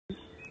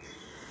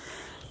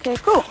Okay,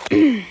 cool.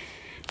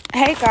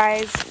 Hey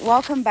guys,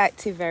 welcome back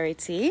to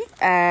Verity.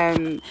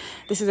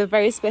 This is a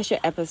very special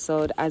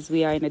episode as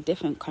we are in a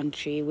different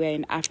country. We're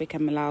in Africa,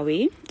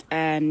 Malawi,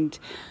 and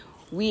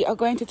we are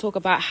going to talk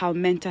about how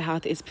mental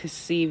health is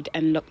perceived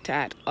and looked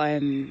at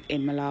in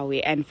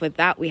Malawi. And for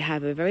that, we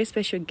have a very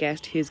special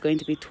guest who's going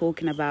to be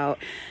talking about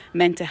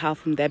mental health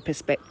from their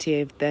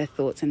perspective, their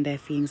thoughts and their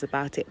feelings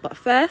about it. But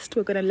first,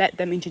 we're going to let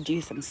them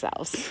introduce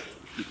themselves.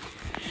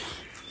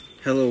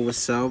 Hello,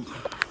 what's up?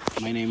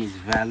 My name is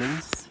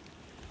Valens.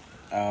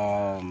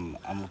 I'm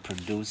a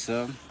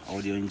producer,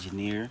 audio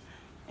engineer,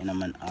 and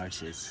I'm an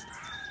artist.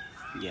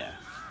 Yeah?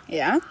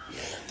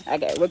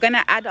 Okay, we're going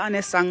to add on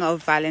a song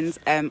of Valens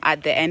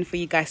at the end for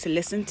you guys to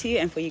listen to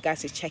and for you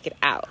guys to check it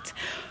out.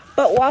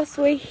 But whilst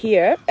we're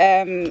here,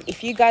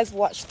 if you guys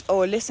watched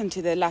or listened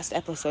to the last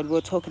episode, we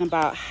were talking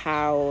about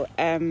how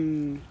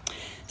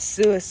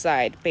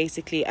suicide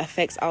basically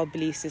affects our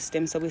belief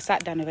system. So we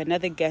sat down with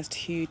another guest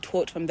who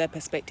talked from their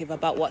perspective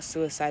about what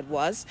suicide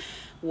was,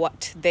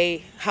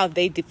 how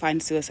they define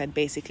suicide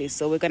basically.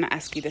 So we're going to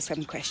ask you the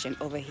same question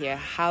over here.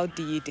 How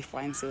do you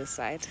define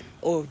suicide?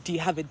 Or do you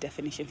have a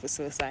definition for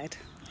suicide?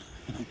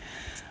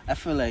 I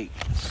feel like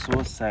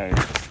suicide,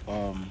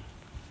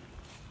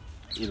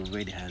 it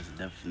already has a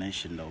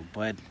definition though,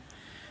 but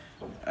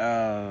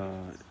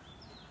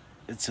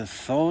it's a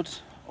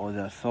thought or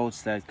the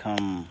thoughts that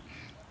come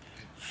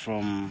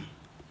from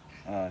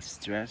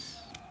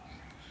stress,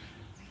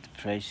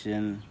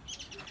 depression,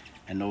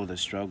 and all the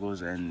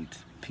struggles, and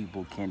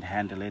people can't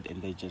handle it,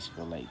 and they just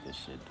feel like they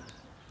should,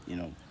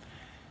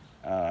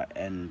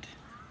 end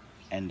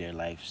their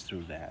lives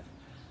through that.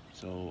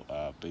 So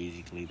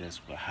basically,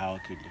 that's how I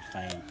could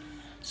define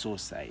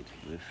suicide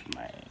with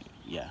my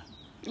Yeah.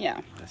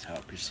 That's how I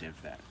perceive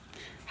that.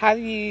 Have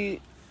you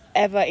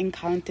ever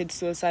encountered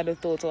suicidal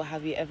thoughts or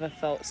have you ever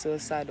felt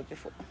suicidal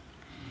before?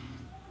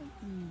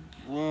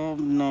 Well,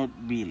 not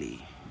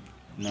really.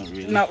 Not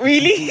really. Not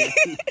really?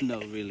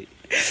 Not really.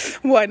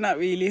 Why not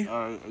really?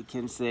 I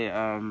can say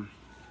I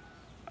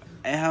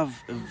have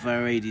a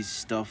variety of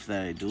stuff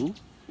that I do.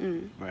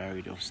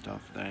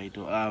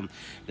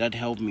 That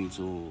helped me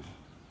to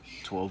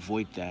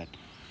avoid that.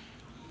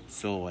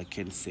 So I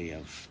can say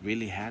I've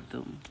really had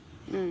them.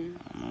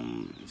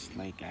 It's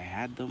like I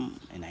had them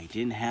and I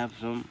didn't have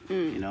them.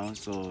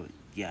 So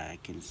yeah, I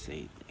can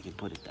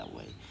put it that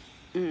way.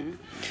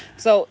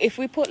 So if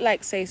we put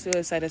say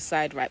suicide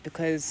aside, right,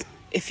 because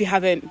if you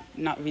haven't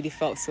not really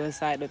felt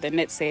suicidal, then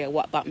let's say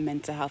what about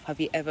mental health?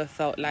 Have you ever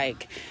felt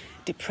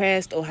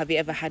depressed, or have you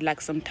ever had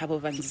some type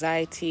of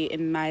anxiety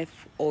in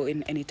life or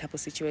in any type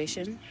of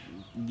situation?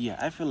 Yeah,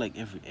 I feel like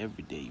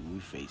every day we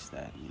face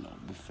that.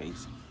 We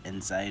face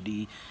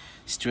anxiety,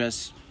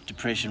 stress,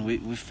 depression.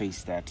 We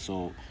face that.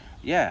 So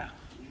yeah,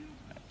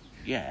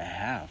 I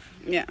have.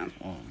 Yeah.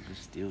 Oh, we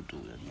still do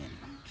it, man.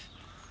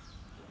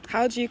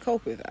 How do you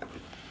cope with that?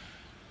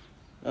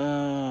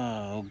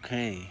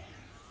 Okay.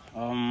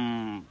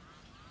 I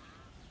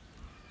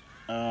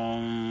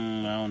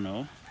don't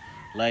know.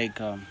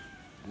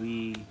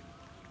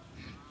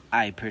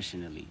 I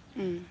personally,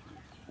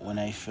 when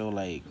I feel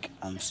like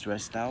I'm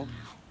stressed out,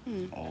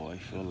 or I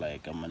feel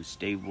like I'm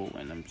unstable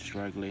and I'm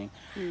struggling,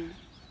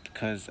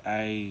 because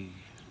I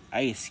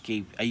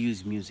escape. I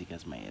use music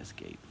as my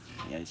escape.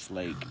 Yeah, it's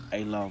like I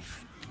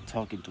love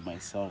talking to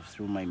myself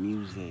through my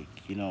music.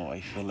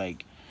 I feel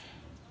like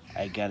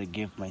I gotta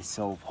give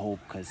myself hope,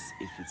 because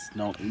if it's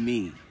not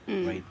me,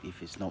 right?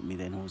 If it's not me,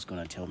 then who's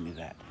gonna tell me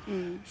that?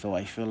 So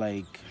I feel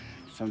like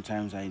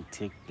sometimes I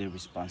take the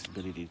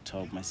responsibility to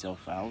talk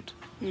myself out,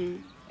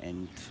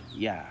 and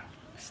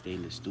stay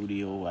in the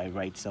studio. I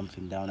write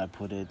something down, I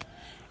put it,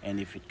 and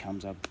if it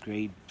comes up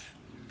great,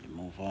 I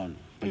move on.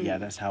 But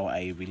that's how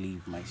I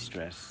relieve my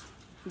stress.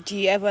 Do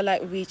you ever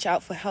reach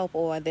out for help,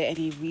 or are there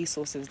any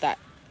resources that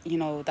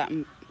that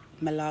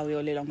Malawi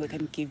or Lilongwe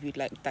can give you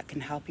that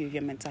can help you with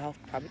your mental health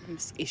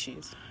problems,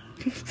 issues?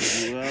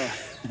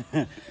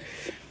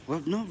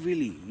 Well, not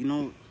really.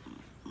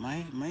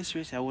 My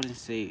stress, I wouldn't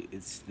say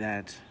it's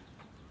that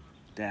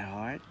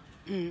hard.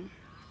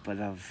 But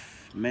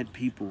I've met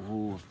people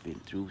who have been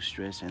through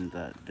stress, and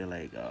they're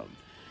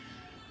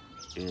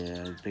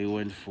they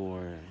went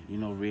for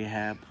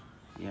rehab.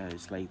 Yeah,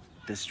 it's like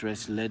the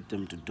stress led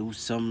them to do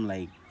some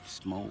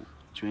smoke,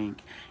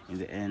 drink. In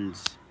the end,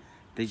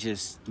 they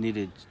just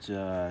needed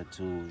to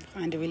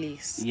Find a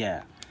release.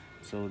 Yeah,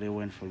 so they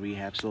went for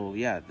rehab. So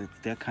yeah,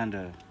 they're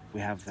we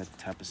have that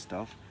type of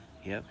stuff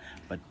here.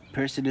 But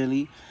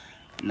personally,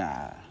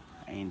 nah,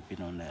 I ain't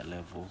been on that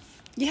level.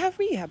 You have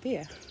rehab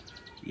here?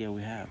 Yeah,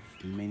 we have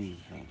many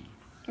of them.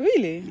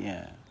 Really?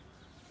 Yeah,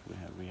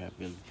 we have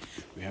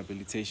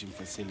rehabilitation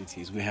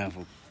facilities. We have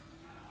a.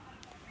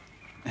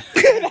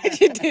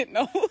 That you didn't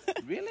know.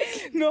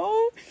 Really?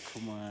 No.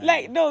 Come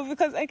on. No,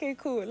 because okay,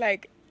 cool.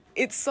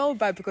 it's so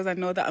bad because I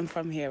know that I'm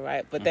from here,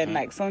 right? But then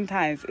like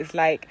sometimes it's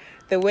like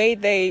the way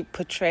they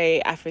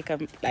portray Africa,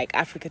 like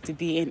Africa to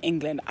be in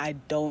England, I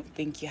don't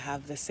think you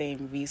have the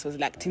same resources.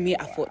 Like to me,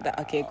 I thought that,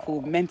 okay,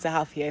 cool, mental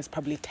health here is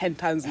probably 10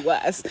 times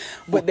worse,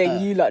 but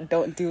then you lot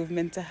don't deal with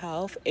mental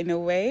health in a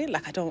way.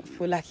 Like I don't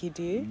feel like you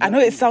do. I know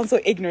it sounds so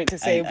ignorant to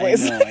say,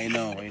 but I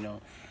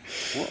know.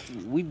 Well,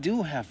 we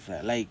do have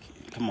that. Like,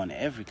 come on,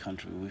 every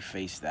country we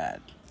face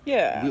that.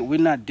 yeah. We're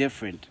not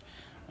different.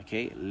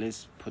 Okay,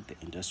 let's put the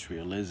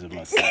industrialism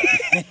aside.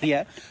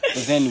 Yeah,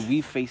 but then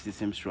we face the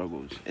same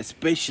struggles,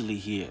 especially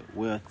here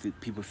where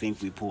people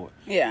think we're poor.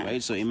 Yeah.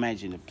 Right. So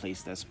imagine a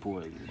place that's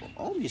poor.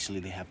 Obviously,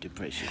 they have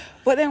depression.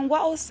 But then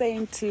what I was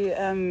saying to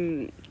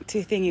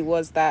Thingy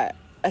was that,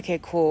 okay,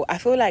 cool. I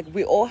feel like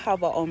we all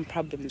have our own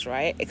problems,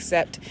 right?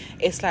 Except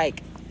it's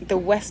like the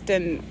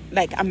Western,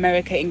 like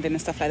America, England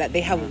and stuff like that,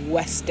 they have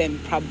Western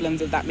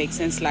problems, if that makes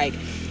sense. Like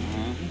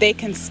they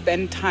can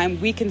spend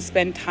time, we can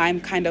spend time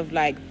kind of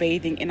like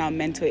bathing in our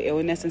mental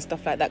illness and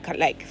stuff like that,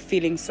 like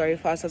feeling sorry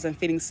for ourselves and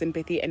feeling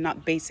sympathy and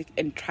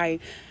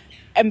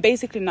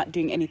basically not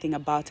doing anything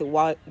about it.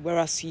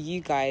 Whereas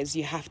you guys,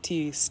 you have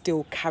to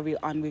still carry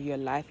on with your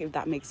life, if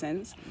that makes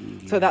sense.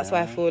 Yeah. So that's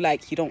why I feel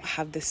like you don't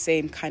have the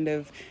same kind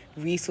of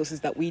resources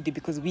that we do,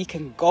 because we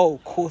can go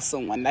call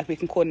someone, like we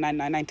can call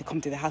 999 to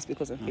come to the house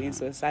because I'm feeling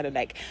suicidal.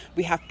 Like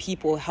we have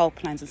people,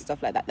 helplines and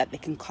stuff like that they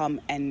can come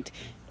and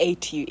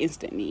aid you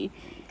instantly.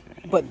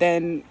 But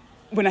then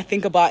when I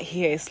think about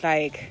here, it's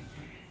like,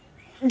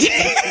 do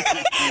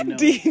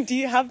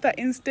you have that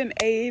instant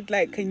aid?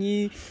 Like, can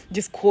you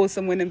just call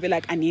someone and be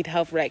like, I need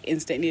help, like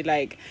instantly?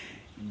 Like,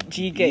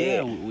 do you get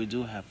it? Yeah, we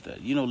do have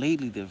that. You know,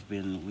 lately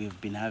we've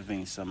been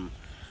having some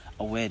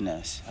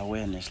awareness.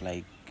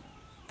 Like,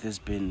 there's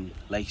been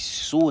like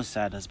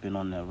suicide has been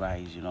on the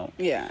rise. You know.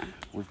 Yeah.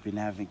 We've been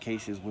having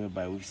cases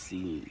whereby we've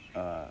seen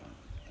a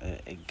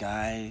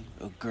guy,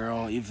 a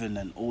girl, even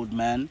an old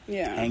man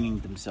hanging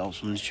themselves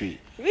from the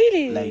street.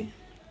 Really? Like,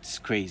 it's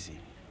crazy.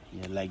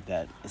 Yeah, like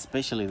that.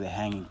 Especially the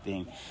hanging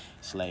thing.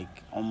 It's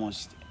like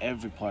almost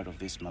every part of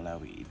this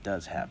Malawi, it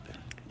does happen.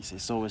 You see,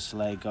 so it's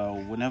like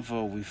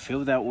whenever we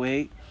feel that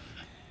way,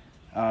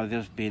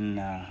 there's been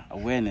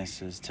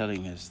awarenesses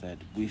telling us that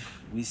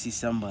we see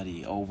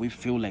somebody or we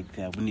feel like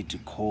that, we need to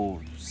call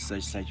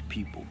such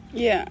people.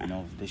 Yeah. You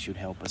know, they should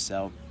help us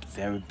out.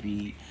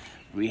 Therapy,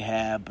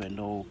 rehab and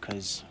all,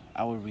 because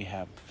our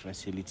rehab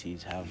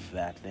facilities have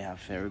that. They have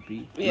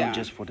therapy, not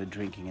just for the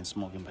drinking and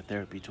smoking, but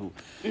therapy too.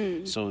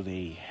 So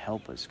they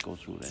help us go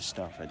through that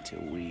stuff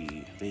until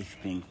they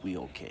think we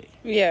okay.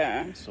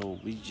 Yeah. So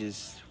we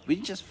just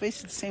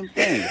face the same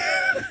thing.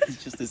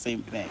 It's just the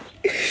same thing,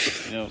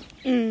 you know.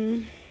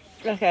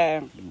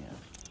 Okay. Yeah.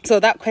 So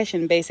that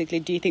question basically,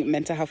 do you think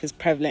mental health is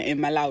prevalent in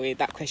Malawi?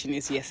 That question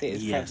is yes, it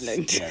is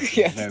prevalent.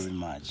 Yes, very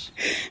much.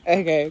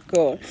 Okay,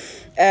 cool.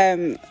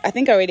 I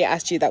think I already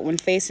asked you that when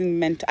facing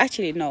mental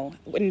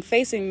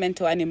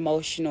and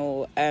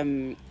emotional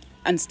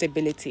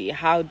instability,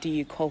 how do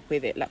you cope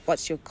with it? Like,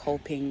 what's your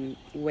coping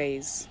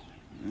ways?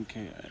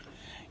 Okay,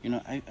 you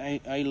know,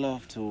 I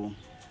love to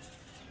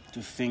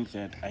think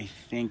that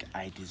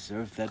I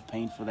deserve that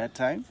pain for that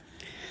time.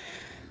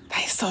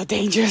 That's so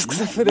dangerous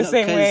because I feel the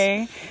same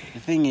way. The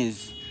thing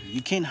is,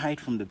 you can't hide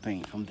from the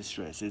pain, from the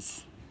stress.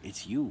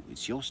 It's you.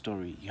 It's your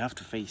story. You have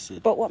to face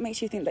it. But what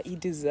makes you think that you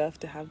deserve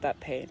to have that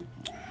pain?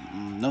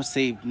 Not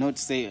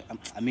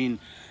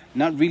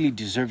really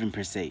deserving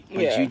per se,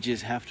 but you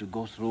just have to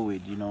go through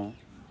it, you know.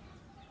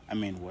 I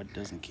mean, what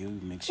doesn't kill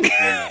you makes you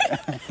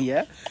stronger.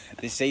 Yeah,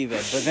 they say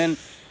that. But then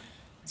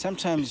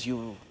sometimes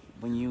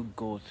when you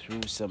go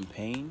through some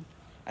pain,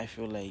 I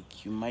feel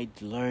like you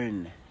might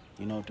learn,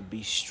 you know, to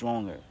be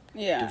stronger.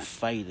 Yeah. To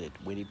fight it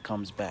when it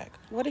comes back.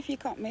 What if you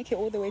can't make it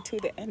all the way to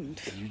the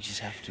end? You just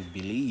have to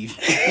believe.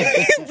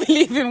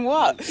 Believe in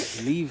what?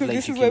 Believe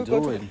like you can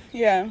do it.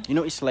 Yeah. You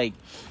know, it's like,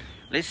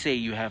 let's say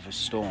you have a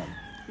storm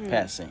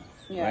passing,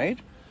 right?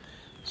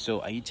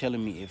 So are you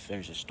telling me if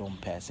there's a storm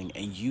passing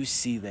and you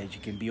see that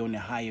you can be on a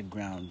higher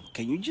ground,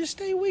 can you just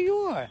stay where you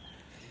are?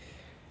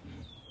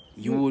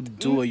 You would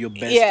do your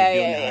best to be on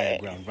the higher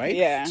ground, right?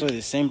 Yeah. So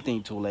the same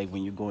thing too, like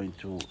when you're going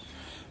through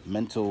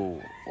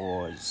mental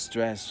or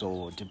stress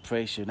or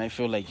depression, I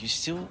feel like you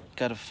still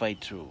gotta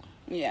fight through.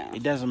 Yeah.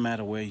 It doesn't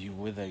matter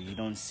whether you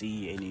don't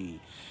see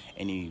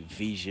any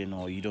vision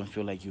or you don't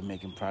feel like you're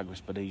making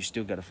progress, but you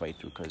still gotta fight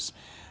through, because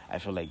I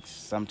feel like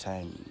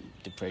sometimes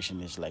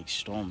depression is like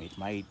storm. It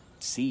might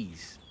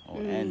cease or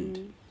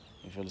end.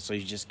 So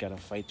you just gotta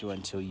fight through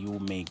until you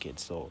make it.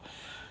 So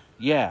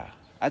yeah,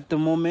 at the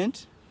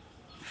moment,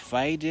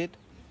 fight it,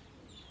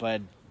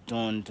 but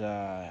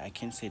I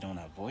can't say don't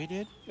avoid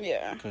it.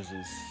 Yeah. Because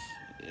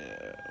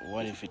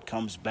what if it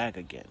comes back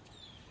again?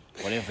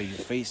 Whatever you're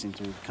facing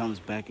through, it comes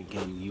back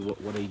again.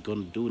 What are you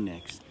going to do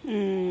next?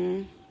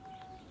 No,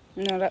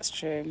 that's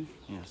true.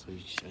 Yeah, so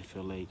I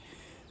feel like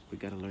we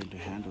got to learn to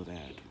handle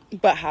that.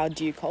 But how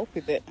do you cope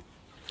with it?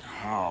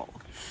 How?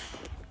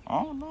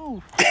 I don't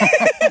know.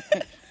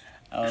 I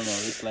don't know.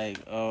 It's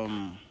like,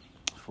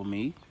 for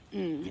me,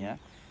 yeah,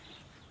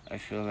 I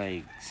feel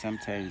like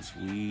sometimes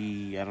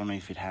I don't know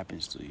if it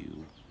happens to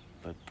you,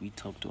 but we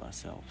talk to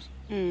ourselves.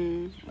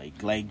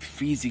 Like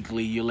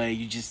physically,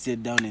 you just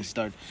sit down and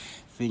start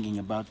thinking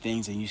about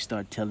things, and you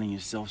start telling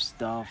yourself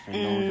stuff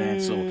and all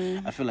that. So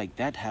I feel like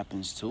that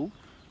happens too.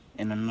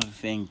 And another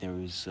thing, there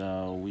is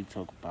we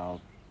talk about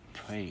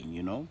praying.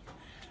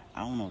 I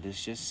don't know.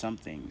 There's just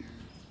something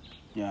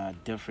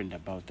different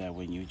about that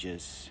when you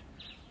just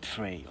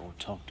pray or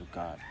talk to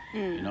God.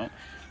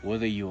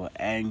 Whether you're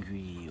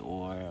angry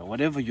or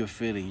whatever you're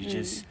feeling, you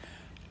just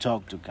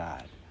talk to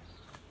God.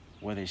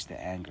 Whether it's the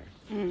anger,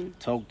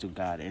 talk to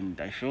God, and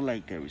I feel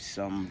like there is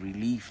some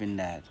relief in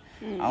that.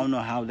 I don't know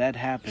how that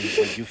happens,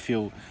 but you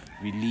feel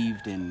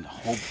relieved and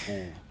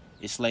hopeful.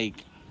 It's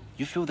like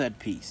you feel that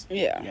peace.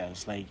 Yeah.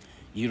 It's like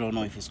you don't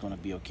know if it's gonna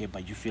be okay,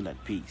 but you feel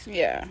at peace.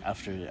 Yeah.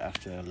 After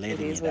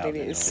letting It is it what out.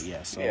 it is.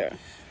 Yeah. So. Yeah.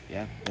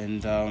 Yeah,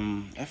 and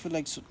I feel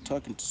like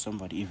talking to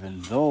somebody,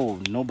 even though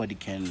nobody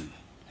can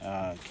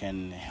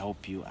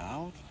help you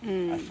out.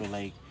 I feel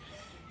like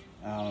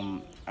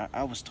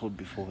I was told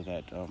before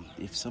that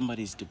if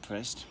somebody's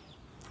depressed,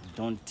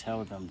 don't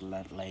tell them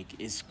that like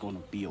it's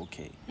gonna be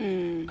okay,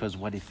 because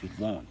what if it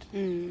won't?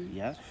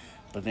 Yeah,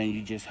 but then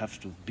you just have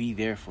to be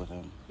there for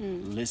them,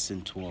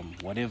 listen to them,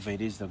 whatever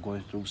it is they're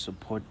going through,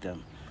 support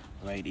them,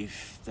 right?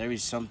 If there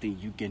is something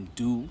you can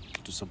do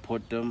to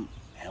support them,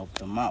 help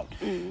them out.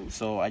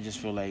 So I just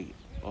feel like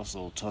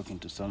also talking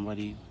to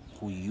somebody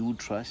who you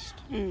trust,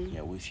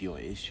 with your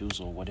issues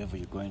or whatever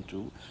you're going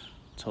through,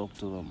 talk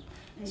to them.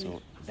 So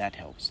that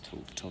helps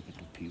too. Talking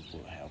to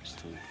people helps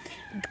too.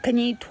 Can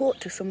you talk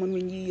to someone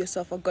when you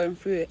yourself are going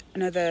through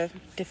another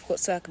difficult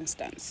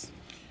circumstance?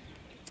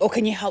 Or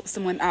can you help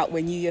someone out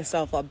when you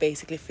yourself are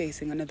basically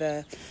facing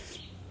another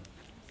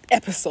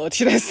episode,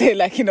 should I say,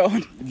 Yeah,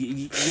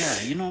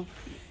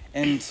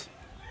 and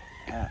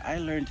I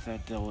learned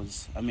that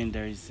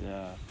there is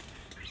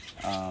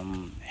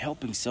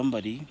helping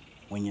somebody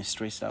when you're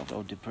stressed out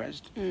or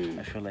depressed.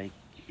 I feel like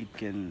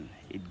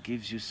it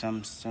gives you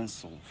some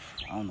sense of,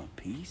 I don't know,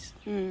 peace.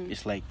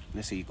 It's like,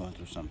 let's say you're going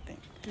through something,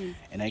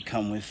 and I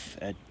come with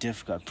a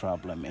difficult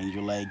problem, and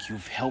you're like,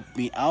 you've helped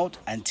me out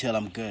until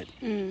I'm good.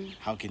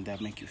 How can that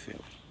make you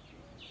feel?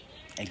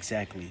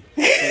 Exactly.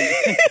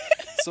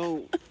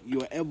 So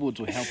you're able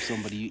to help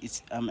somebody.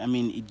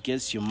 It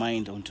gets your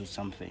mind onto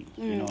something.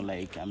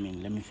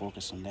 Let me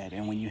focus on that.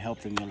 And when you help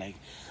them, you're like,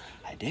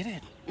 I did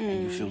it.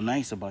 And you feel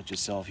nice about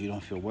yourself. You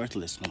don't feel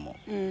worthless no more.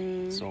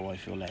 So I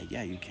feel like,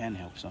 you can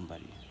help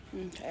somebody.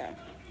 Okay.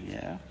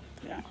 Yeah.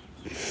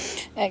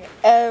 Okay.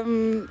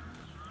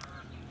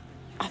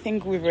 I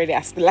think we've already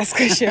asked the last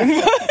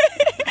question,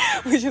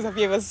 which is have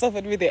you ever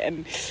suffered with it?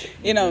 And,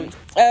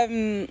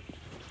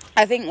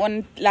 I think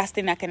one last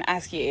thing I can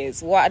ask you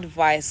is, what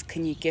advice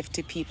can you give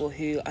to people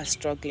who are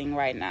struggling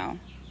right now?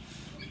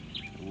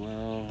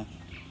 Well,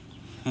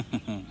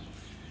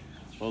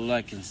 all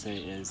I can say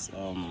is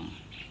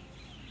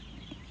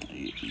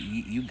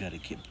you gotta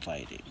keep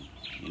fighting.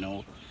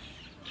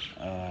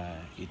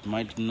 It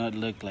might not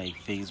look like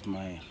things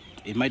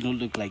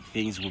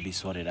will be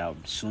sorted out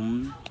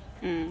soon.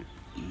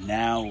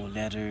 Now or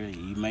later,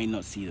 you might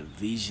not see the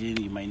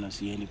vision, you might not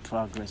see any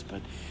progress,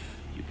 but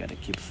you gotta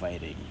keep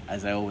fighting.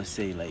 As I always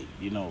say,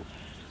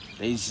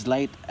 there's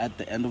light at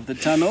the end of the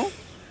tunnel,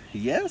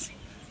 yes,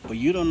 but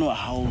you don't know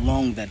how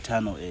long that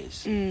tunnel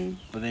is.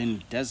 But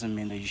then it doesn't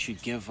mean that you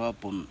should give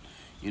up on,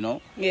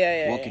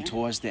 walking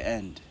towards the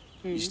end.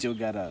 You still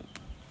gotta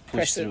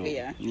push through.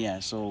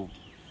 So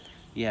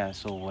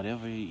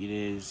whatever it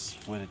is,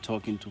 whether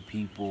talking to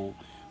people,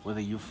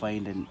 whether you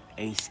find an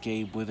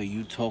escape, whether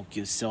you talk to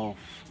yourself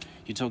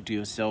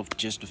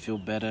just to feel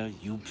better,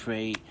 you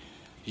pray.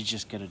 You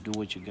just gotta do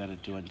what you gotta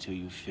do until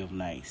you feel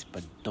nice,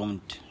 but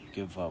don't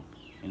give up.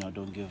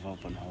 Don't give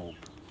up on hope.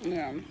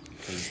 Yeah,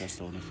 because that's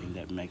the only thing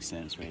that makes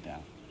sense right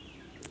now.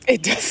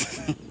 It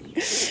does.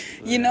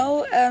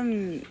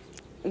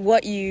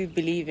 What you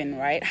believe in,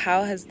 right?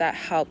 How has that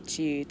helped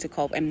you to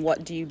cope, and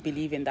what do you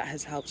believe in that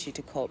has helped you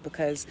to cope?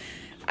 Because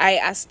I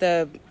asked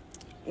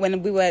when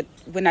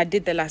I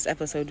did the last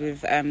episode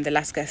with the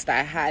last guest that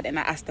I had, and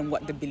I asked them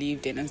what they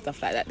believed in and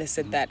stuff like that. They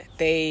said that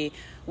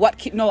what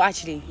keeps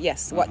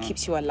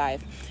you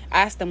alive.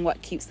 I asked them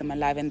what keeps them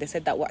alive, and they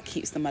said that what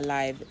keeps them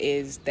alive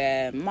is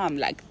their mom,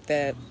 like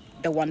the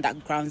one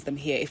that grounds them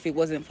here. If it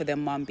wasn't for their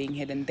mom being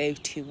here, then they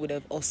too would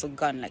have also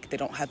gone. Like, they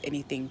don't have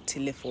anything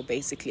to live for,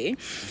 basically.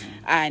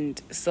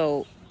 And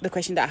so the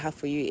question that I have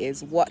for you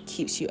is, what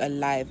keeps you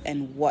alive,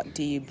 and what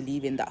do you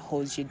believe in that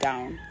holds you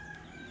down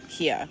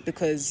here?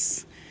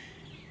 Because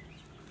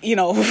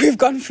we've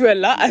gone through a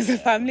lot as a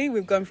family.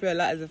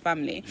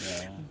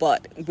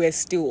 But we're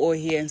still all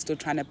here and still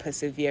trying to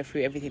persevere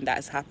through everything that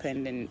has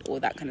happened and all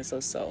that kind of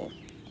stuff. So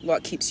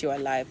what keeps you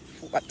alive?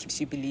 What keeps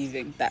you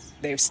believing that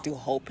there's still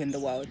hope in the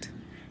world?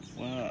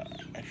 Well,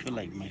 I feel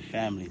like my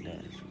family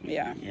does.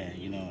 Yeah. Yeah,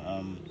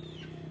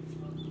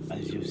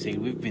 as you say,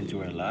 we've been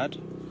through a lot,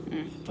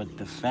 but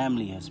the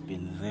family has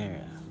been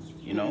there,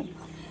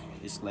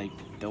 It's like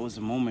there was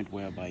a moment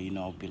whereby,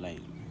 I'll be like,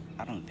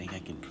 I don't think I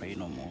can pray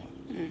no more.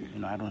 You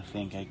know, I don't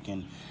think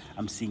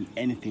I'm seeing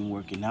anything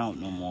working out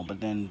no more. But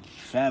then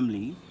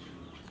family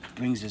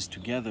brings us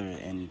together,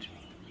 and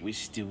we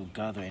still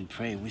gather and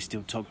pray. We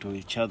still talk to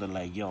each other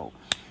like, yo,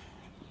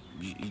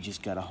 you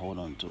just gotta hold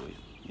on to it.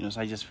 You know,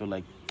 so I just feel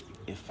like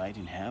if I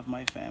didn't have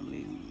my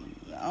family,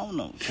 I don't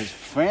know, because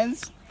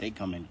friends, they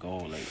come and go,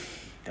 like,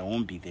 they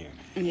won't be there.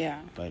 Yeah.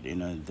 But, you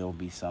know, there'll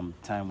be some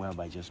time where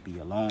I just be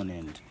alone,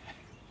 and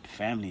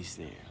family's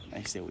there.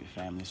 I stay with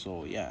family,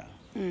 so yeah,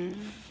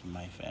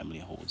 my family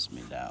holds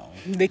me down.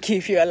 They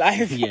keep you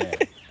alive. Yeah.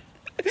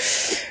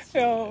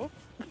 Oh,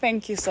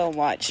 thank you so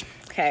much.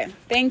 Okay,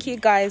 thank you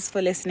guys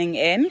for listening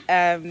in.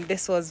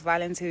 This was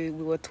Valens who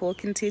we were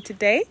talking to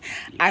today,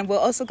 and we're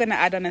also going to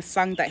add on a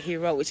song that he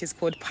wrote, which is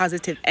called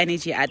Positive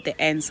Energy at the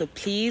end. So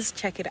please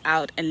check it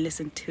out and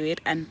listen to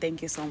it. And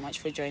thank you so much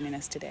for joining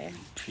us today.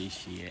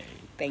 Appreciate it.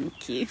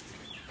 Thank you.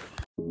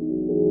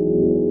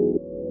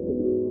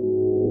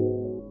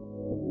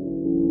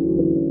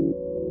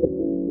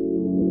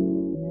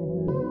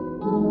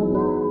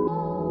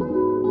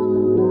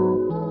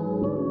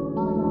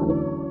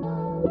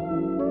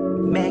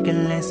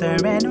 Making lesser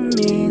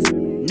enemies,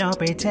 no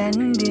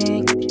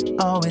pretending,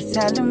 always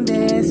tell them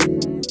this.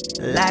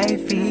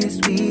 Life is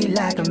sweet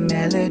like a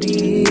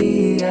melody,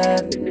 yeah,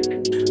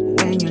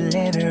 when you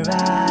live it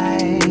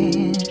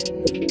right.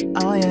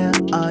 Oh yeah,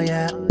 oh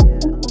yeah.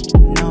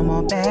 No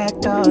more back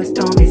doors,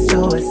 don't be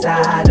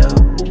suicidal.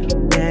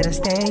 Better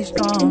stay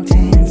strong,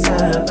 team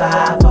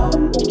survival.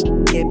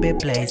 Keep it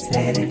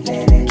blazing,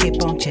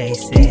 keep on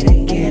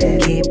chasing,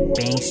 keep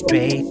being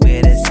straight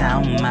with a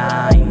sound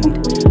mind.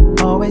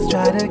 Always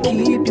try to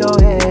keep your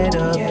head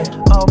up.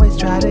 Always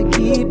try to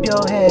keep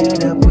your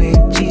head up with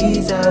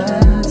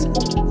Jesus.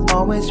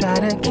 Always try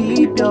to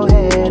keep your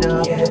head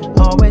up.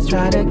 Always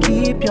try to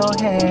keep your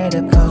head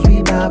up. Cause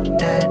we bout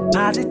that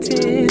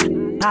positive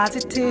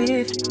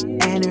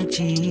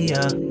energy,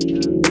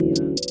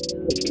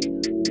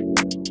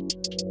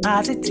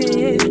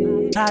 positive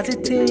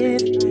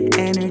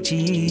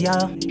energy,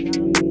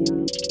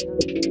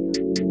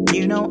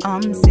 You know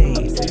I'm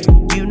safe,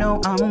 you know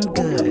I'm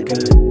good,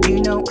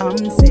 you know I'm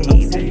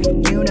safe,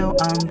 you know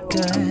I'm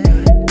good.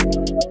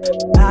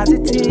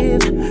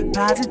 Positive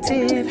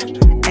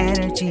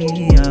energy,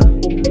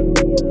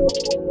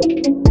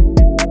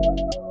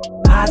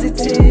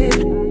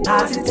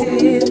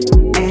 positive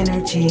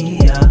energy,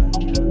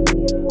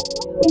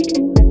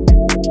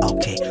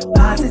 Okay,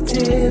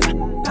 positive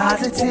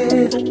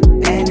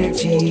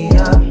energy,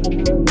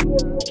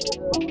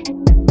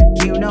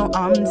 You know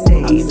I'm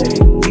safe,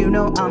 you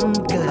know I'm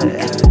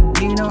good,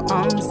 you know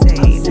I'm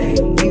safe,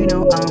 you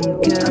know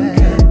I'm good.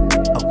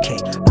 Okay,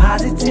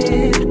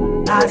 positive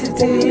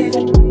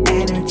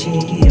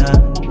energy,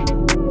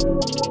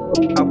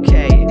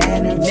 Okay,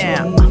 energy.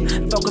 Now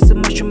focus so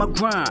much on my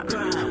grind,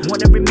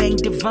 wanna remain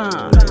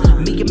divine.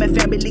 Me and my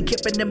family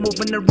keeping it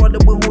moving, the roller,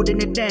 we're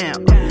holding it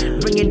down.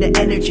 Bringing the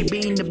energy,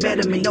 being the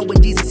betterment,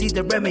 knowing Jesus is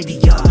the remedy,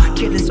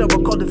 Killing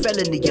sorrow, call it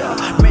felony,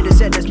 Murder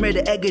sadness,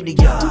 murder agony,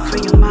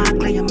 Free your mind,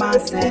 clear your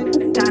mindset.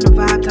 Time to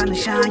vibe, time to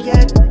shine,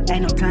 yet.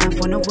 Ain't no time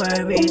for no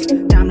worries.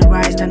 Time to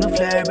rise, time to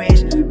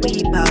flourish.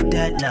 We bout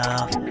that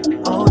love,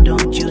 oh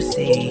don't you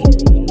see?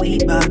 We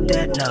bout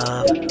that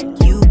love,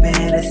 you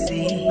better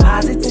see.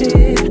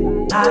 Positive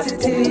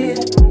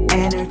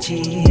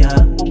energy,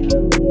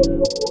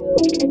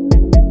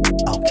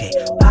 Okay,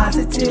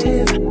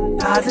 positive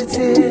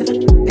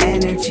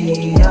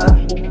energy,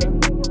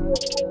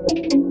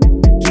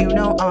 You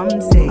know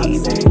I'm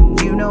safe,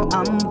 you know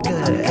I'm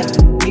good,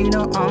 you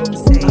know I'm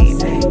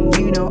safe,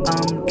 you know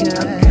I'm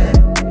good.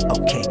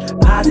 Okay,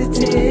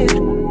 positive